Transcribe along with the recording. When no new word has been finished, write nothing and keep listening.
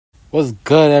What's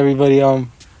good, everybody?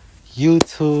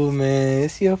 YouTube, man.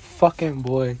 It's your fucking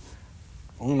boy,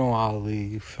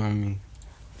 UnoAli. You feel me?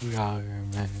 We out here,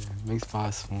 man.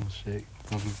 MixedBySmooth shit.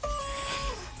 You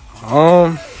feel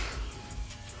me?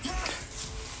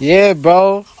 Yeah,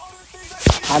 bro.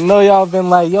 I know y'all been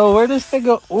like, yo, where this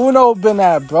nigga Uno been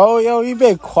at, bro? Yo, he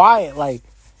been quiet. Like,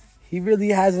 he really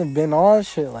hasn't been on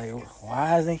shit. Like, why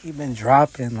hasn't he been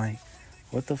dropping? Like,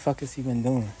 what the fuck has he been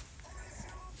doing?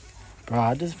 Bro,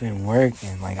 I just been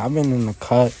working. Like, I've been in the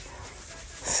cut,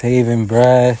 saving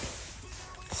bread,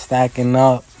 stacking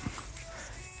up,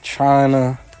 trying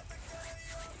to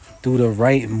do the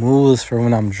right moves for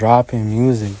when I'm dropping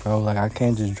music, bro. Like, I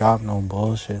can't just drop no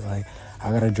bullshit. Like,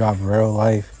 I gotta drop real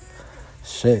life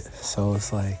shit. So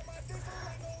it's like,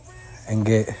 and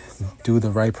do the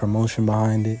right promotion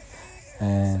behind it,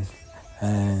 and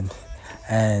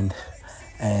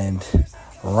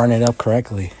run it up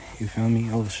correctly. You feel me?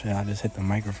 Oh shit, I just hit the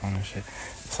microphone and shit.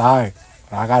 Sorry,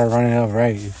 but I gotta run it up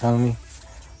right. You feel me?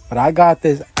 But I got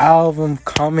this album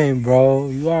coming, bro.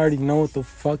 You already know what the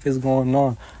fuck is going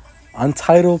on.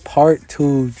 Untitled Part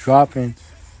 2 dropping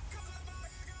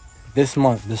this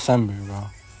month, December, bro.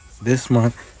 This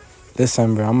month,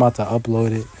 December. I'm about to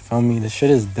upload it. You feel me? The shit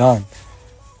is done.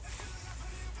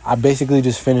 I basically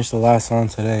just finished the last song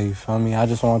today. You feel me? I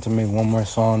just wanted to make one more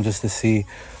song just to see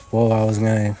what I was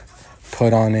gonna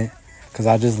put on it, because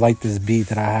I just like this beat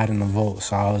that I had in the vault.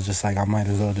 So I was just like, I might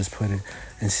as well just put it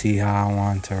and see how I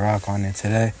want to rock on it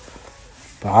today.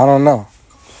 But I don't know.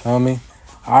 Feel me?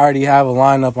 I already have a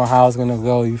lineup on how it's gonna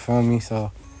go. You feel me?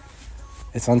 So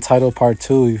it's Untitled Part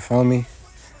 2. You feel me?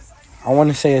 I want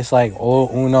to say it's like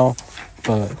old Uno,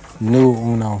 but new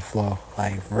Uno flow.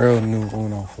 Like real new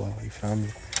Uno flow. You feel me?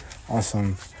 On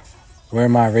some where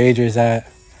my ragers at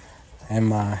and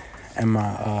my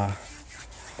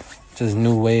just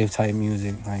new wave type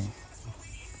music, like,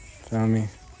 feel me?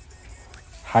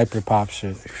 Hyper pop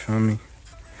shit, you feel me?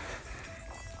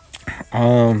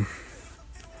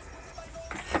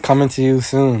 Coming to you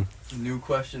soon. New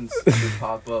questions could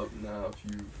pop up now if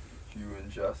you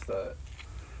ingest that.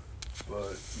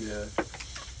 But yeah,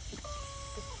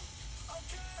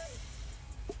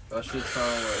 that shit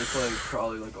sound like it's like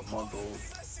probably like a month old.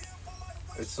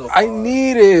 It's so. I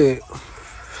need it.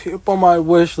 Up on my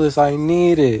wish list, I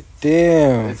need it.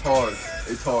 Damn. It's hard.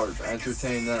 It's hard to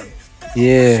entertain them.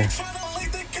 Yeah.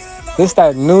 This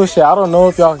that new shit. I don't know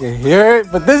if y'all can hear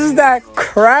it, but this is that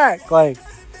crack. Like,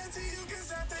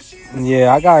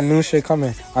 yeah, I got new shit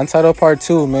coming. Untitled Part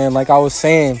 2, man. Like I was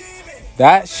saying,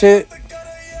 that shit.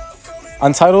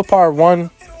 Untitled Part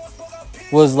 1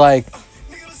 was like,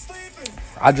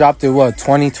 I dropped it, what,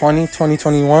 2020,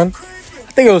 2021? I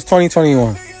think it was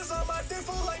 2021.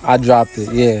 I dropped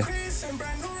it, yeah.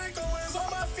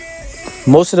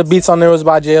 Most of the beats on there was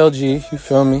by JLG, you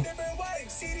feel me?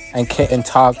 And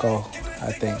Taco,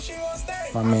 I think.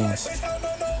 My mans.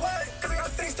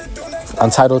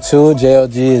 Untitled 2,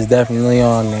 JLG is definitely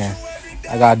on there.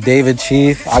 I got David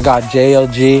Chief, I got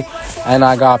JLG, and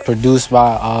I got produced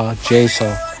by J.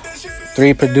 So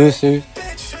 3 producers.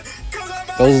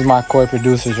 Those is my core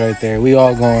producers right there. We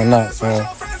all going up, bro.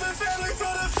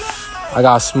 I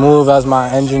got Smooth as my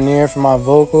engineer for my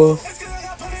vocals.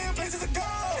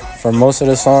 For most of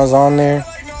the songs on there,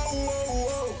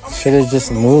 shit is just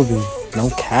a movie. No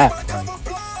cap. Like,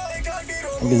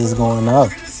 niggas is going up.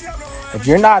 If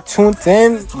you're not tuned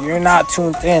in, you're not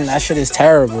tuned in. That shit is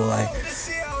terrible. Like,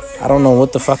 I don't know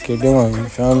what the fuck you're doing. You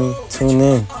feel me? Tune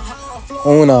in.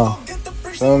 Uno.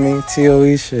 Feel me?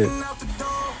 TOE shit.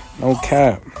 No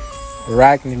cap.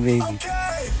 Arachne baby.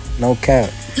 No cap.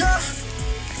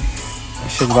 That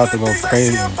shit's about to go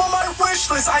crazy.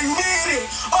 I need it.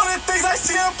 All the things I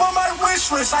see up on my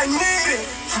wish list, I need it.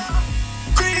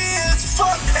 Greedy as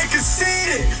fuck and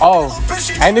conceited. Oh,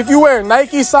 and if you wear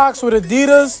Nike socks with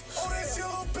Adidas,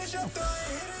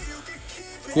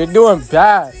 you're doing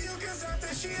bad.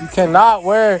 You cannot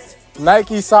wear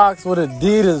Nike socks with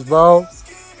Adidas, bro.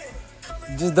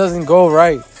 It just doesn't go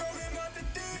right.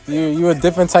 You a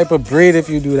different type of breed if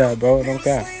you do that, bro. Don't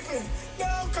care.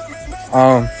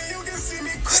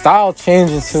 Style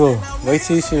changing too. Wait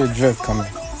till you see the drip coming.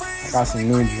 I got some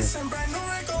new drip.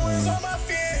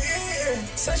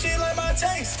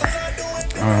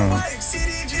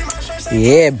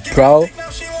 Yeah, bro.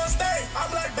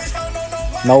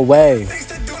 No way.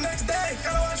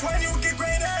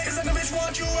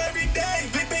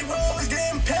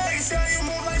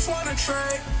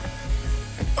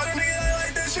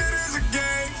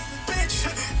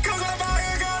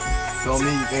 Feel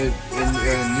me? In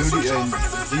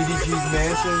DDG's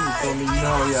mansion, you feel me? You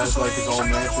know how he has like his own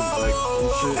mansion, like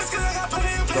and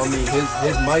shit. So I mean,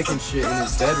 his mic and shit in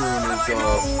his bedroom is the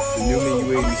Newman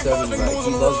U87. Like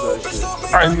he loves that shit.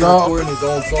 I He's know. recording his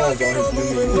own songs on his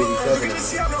Newman U87.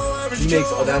 And he makes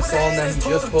that song that he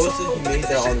just posted. He made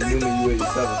that on the Newman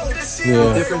U87. The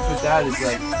Yeah. difference with that is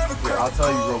like, here, I'll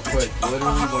tell you real quick.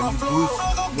 Literally,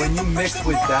 when you mix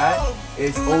with that,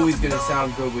 it's always gonna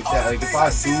sound good with that. Like if I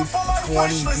boost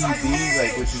 20 dB,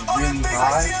 like which is really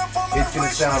high, it's gonna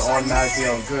sound automatically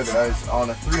on good. Whereas on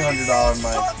a $300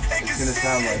 mic, it's gonna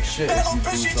sound like shit if you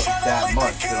boost up that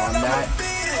much. But on that,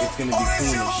 it's gonna be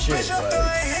clean as shit. Like,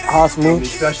 How smooth?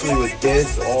 especially with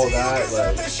this, all that,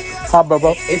 like, How,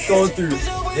 bro? it's going through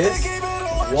this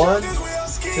one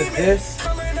to this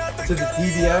to the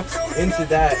DBX into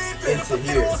that into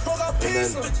here, and then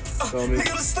feel me?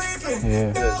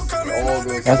 Yeah. This all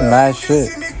goes. That's to that. mad shit.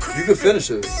 You can finish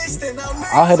it.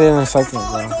 I'll hit it in a second,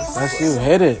 bro. That's you.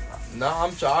 Hit it. Nah,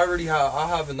 I already have. I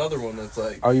have another one that's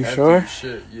like. Are you empty sure? as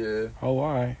Shit, yeah. Oh,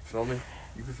 alright. Feel me?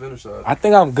 You can finish that. I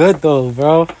think I'm good though,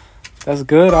 bro. That's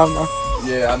good.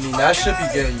 Yeah, I mean that should be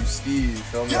getting you ski.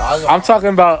 Feel me? I'm talking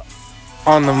about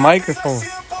on the microphone.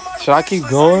 Should I keep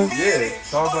going? Yeah,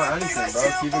 talk about anything, bro.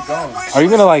 Keep it going. Are you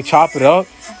gonna like chop it up?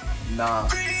 Nah.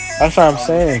 That's what I'm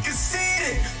saying. Feel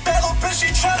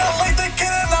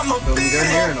me? They're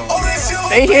hearing all this.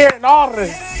 They hearing all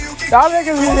this. Y'all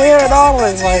niggas be hearing all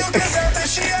this. Like,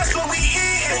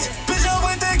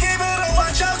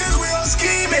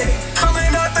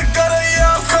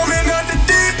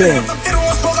 damn.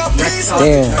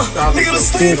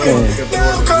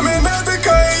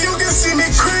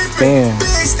 Damn.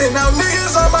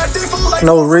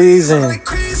 No reason.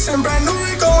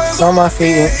 On my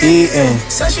feet and eating.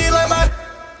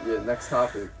 Yeah, next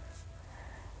topic.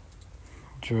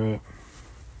 Drip.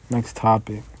 Next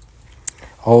topic.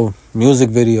 Oh,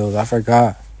 music videos. I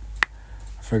forgot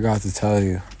to tell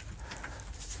you.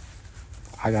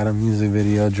 I got a music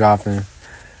video dropping.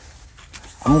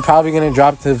 I'm probably gonna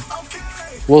drop the.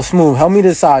 Well, Smooth, help me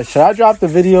decide. Should I drop the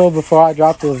video before I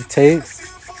drop the tape?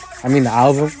 I mean the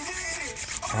album.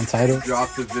 Untitled. Drop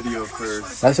the video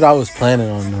first. That's what I was planning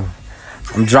on though.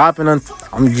 I'm dropping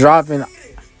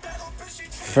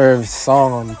first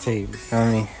song on the tape. You feel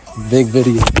me? Big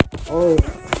video. Oh,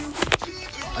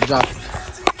 I dropped.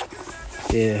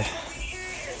 Yeah.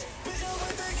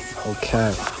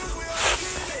 Okay.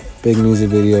 Big music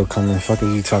video coming. Fuck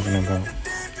is you talking about?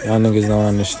 Y'all niggas don't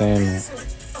understand that.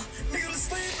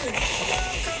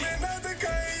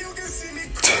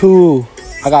 2.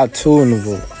 I got 2 in the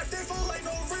vote.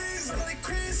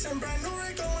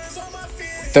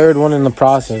 3rd one in the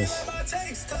process.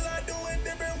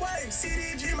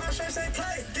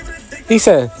 He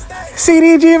said,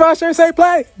 CDG, my shirt say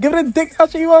play. Give it a dick how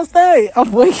she won't stay. I'm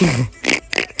waiting.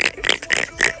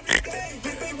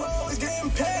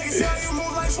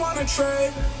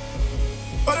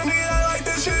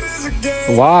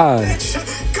 Why?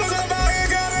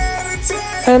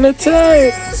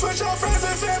 Entertain.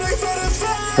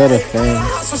 For the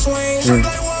fans.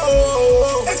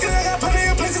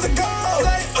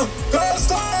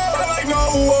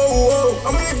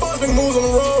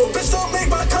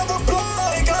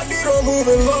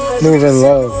 Moving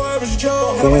low.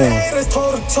 Damn.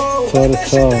 Toe to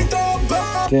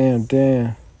toe.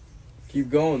 Damn. Keep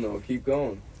going though. Keep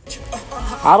going.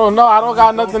 I don't know. I don't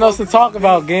got nothing else to talk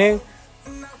about, gang.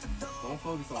 Don't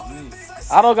focus on me.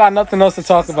 I don't got nothing else to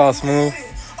talk about, Smooth.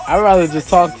 I'd rather just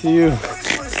talk to you.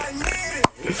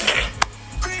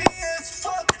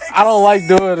 I don't like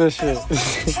doing this shit.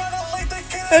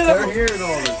 They're hearing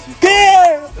all this.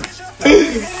 Damn!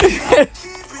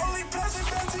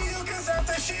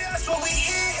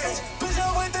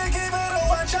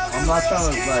 I'm not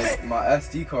trying to, like, my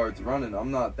SD card's running.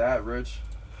 I'm not that rich.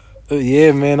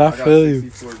 Yeah, man, I feel you.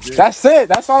 64 gigs. That's it.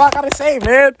 That's all I gotta say,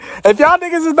 man. If y'all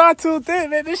niggas is not tuned in,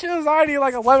 man, this shit is already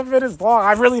like 11 minutes long.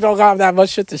 I really don't got that much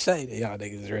shit to say to y'all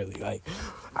niggas, really. Like,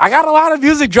 I got a lot of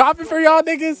music dropping for y'all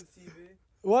niggas.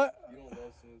 What? You don't love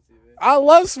Smooth TV? I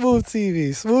love Smooth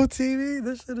TV. Smooth TV,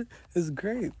 this shit is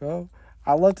great, bro.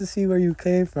 I love to see where you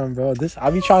came from, bro.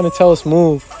 I be trying to tell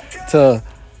Smooth to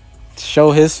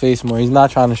show his face more. He's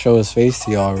not trying to show his face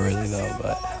to y'all, really, though,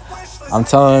 but I'm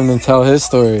telling him to tell his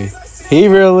story. He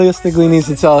realistically needs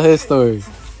to tell his story.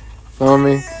 Feel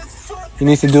me? He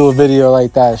needs to do a video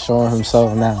like that showing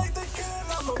himself now.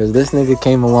 Because this nigga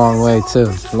came a long way,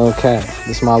 too. No cap.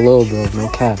 This is my little bro. No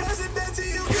cap.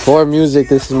 Before music,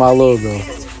 this is my little bro.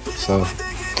 So.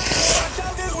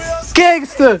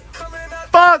 Gangster!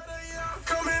 Fuck!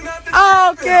 I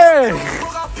don't care!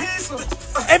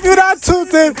 If you're not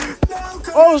tuned in,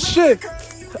 oh shit!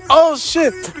 Oh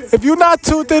shit! If you not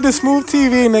tuned in to Smooth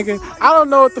TV, nigga, I don't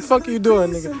know what the fuck you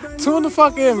doing, nigga. Tune the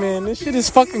fuck in, man. This shit is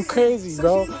fucking crazy,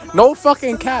 bro. No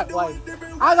fucking cap. Like,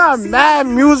 I got mad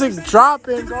music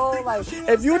dropping, bro. Like,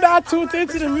 if you not tuned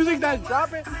into the music that's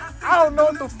dropping, I don't know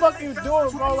what the fuck you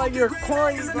doing, bro. Like, you're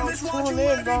corny, bro. Tune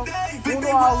in, bro.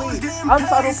 UnoAli.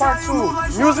 Untitled Part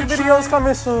 2. Music videos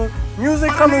coming soon.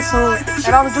 Music coming soon.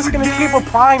 And I'm just gonna keep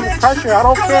applying the pressure. I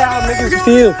don't care how niggas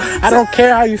feel. I don't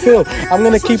care how you feel. I'm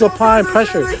gonna keep applying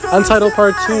pressure. Untitled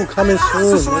Part 2 coming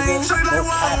soon, nigga.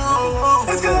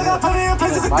 No cap. My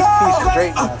piece is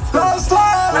great, man.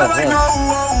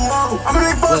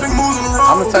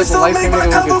 I'm the type of light-skinned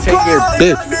nigga who can take your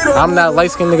bitch. I'm that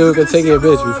light-skinned nigga who can take your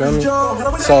bitch, you feel me?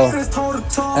 So,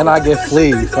 and I get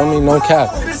fleed, you feel me? No cap.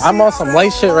 I'm on some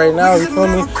light shit right now, you feel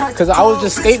me? Because I was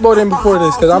just skateboarding before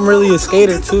this, because I'm really a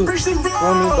skater too, you feel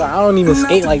me? But I don't even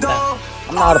skate like that.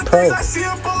 I'm not a pro. But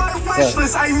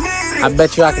I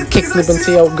bet you I can kickflip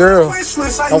into your girl.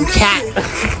 No cap.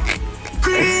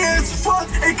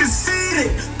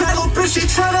 She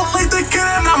tryna lick the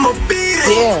gun, I'ma beat it.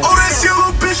 Yeah. Oh, that's your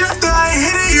little bitch, after I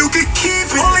hit it, you can keep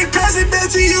it. Only pass it back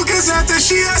to you, cause after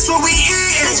she asked what we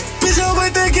eatin'. Bitch, I'm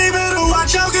with the game, better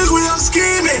watch out, cause we all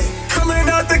scheming. Coming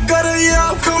out the gutter,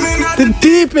 yeah, I'm coming out the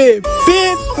deep end,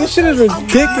 bitch. This shit is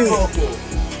ridiculous.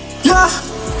 Yeah.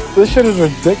 This shit is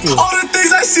ridiculous. All the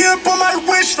things I see up on my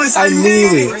wish list, I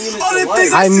need it. All the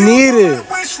things I need it.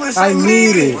 I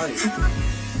need it.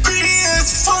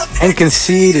 And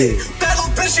conceited.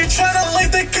 She tryna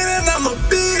lick the kid and I'ma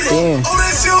beat it. Damn. Oh,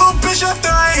 that's your little bitch, after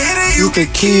I hit it, You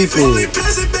can keep only it.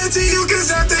 pass it back to you,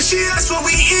 cause after she asked what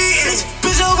we eatin'.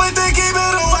 Bitch, I'm with the game,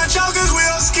 better watch out, cause we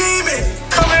all scheming.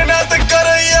 Coming out the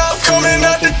gutter, yeah, I'm coming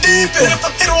out the deep end.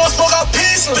 It don't smoke out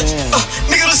peaceful.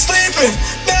 Nigga was sleeping.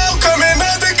 Now I'm coming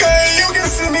out the gutter, you can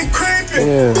see me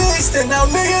creeping. Beastin', now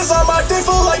niggas on my dick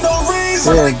for like no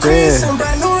reason. Like greasing,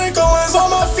 brand new Rico's on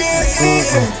my feet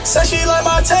eating. Said she like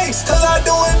my taste, cause I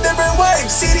do it different ways.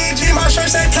 CDG, my shirt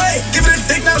say K. Give it a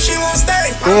dick, now she won't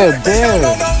stay. Yeah, damn.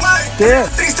 Damn.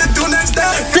 Things to do next day.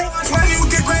 When you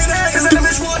get great at, cause them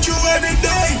bitch want you every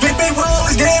day. Big roll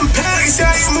is getting paid. See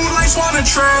how you move like Swan and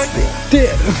Trey.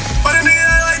 Damn. But a nigga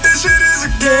act like this shit is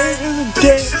a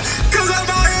game. Cause I'm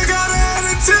out here, gotta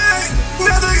entertain.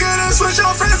 Never gonna switch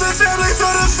your friends and family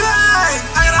for the fame.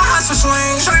 I got a hustle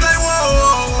swing. Straight like whoa,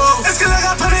 whoa, whoa. It's cause I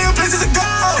got plenty of places to go.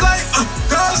 Like,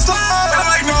 go slow. I'm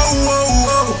like, no, whoa,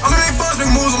 whoa. I'm gonna make buzz, big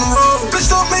moves on the road. Bitch,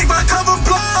 don't make my cover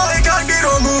blow. They got get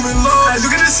on moving low. As you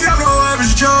can just see, I'm no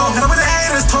average Joe. And I'm with the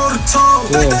haters toe to toe.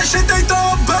 Like that shit, they throw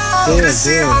a ball. You can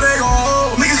see how they go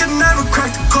home. Niggas can never crack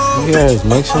the code. Yeah, it's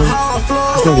mixing.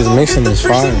 This nigga's mixing is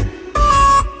fire.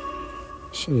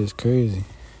 Shit is crazy.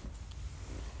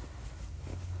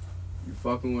 You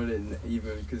fucking with it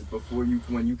even because before you,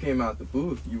 when you came out the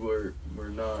booth, you were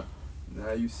not.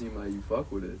 Now you seem like you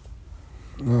fuck with it.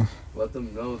 Let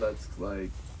them know that's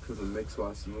like because of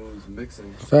MixedBySmooth's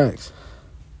mixing. Facts.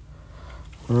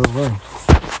 Real way.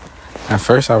 At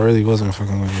first, I really wasn't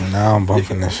fucking with you. Now I'm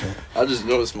bumping this shit. I just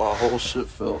noticed my whole shit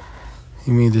fell.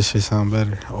 You mean this shit sound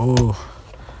better? Oh,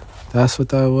 that's what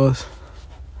that was?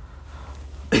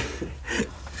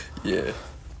 Yeah.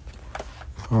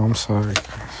 Oh, I'm sorry.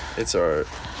 It's alright.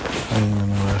 I didn't even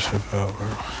know that shit fell, bro.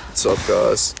 What's up,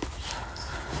 guys?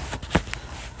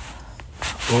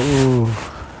 Oh.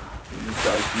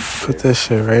 Put this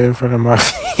shit right in front of my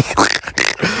feet.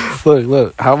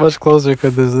 Look. How much closer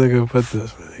could this nigga put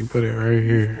this? He put it right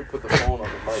here. Put the phone on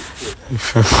the mic, too.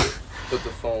 Put the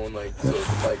phone, like, so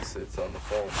the mic sits on the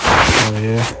phone. Oh,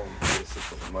 yeah? The phone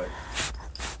sits on the mic.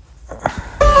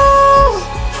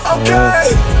 Okay.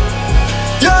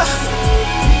 Yeah.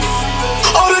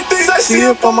 All the things I see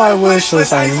up on my wish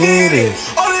list, I need it.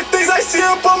 All the things I see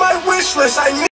up on my wish list, I need it.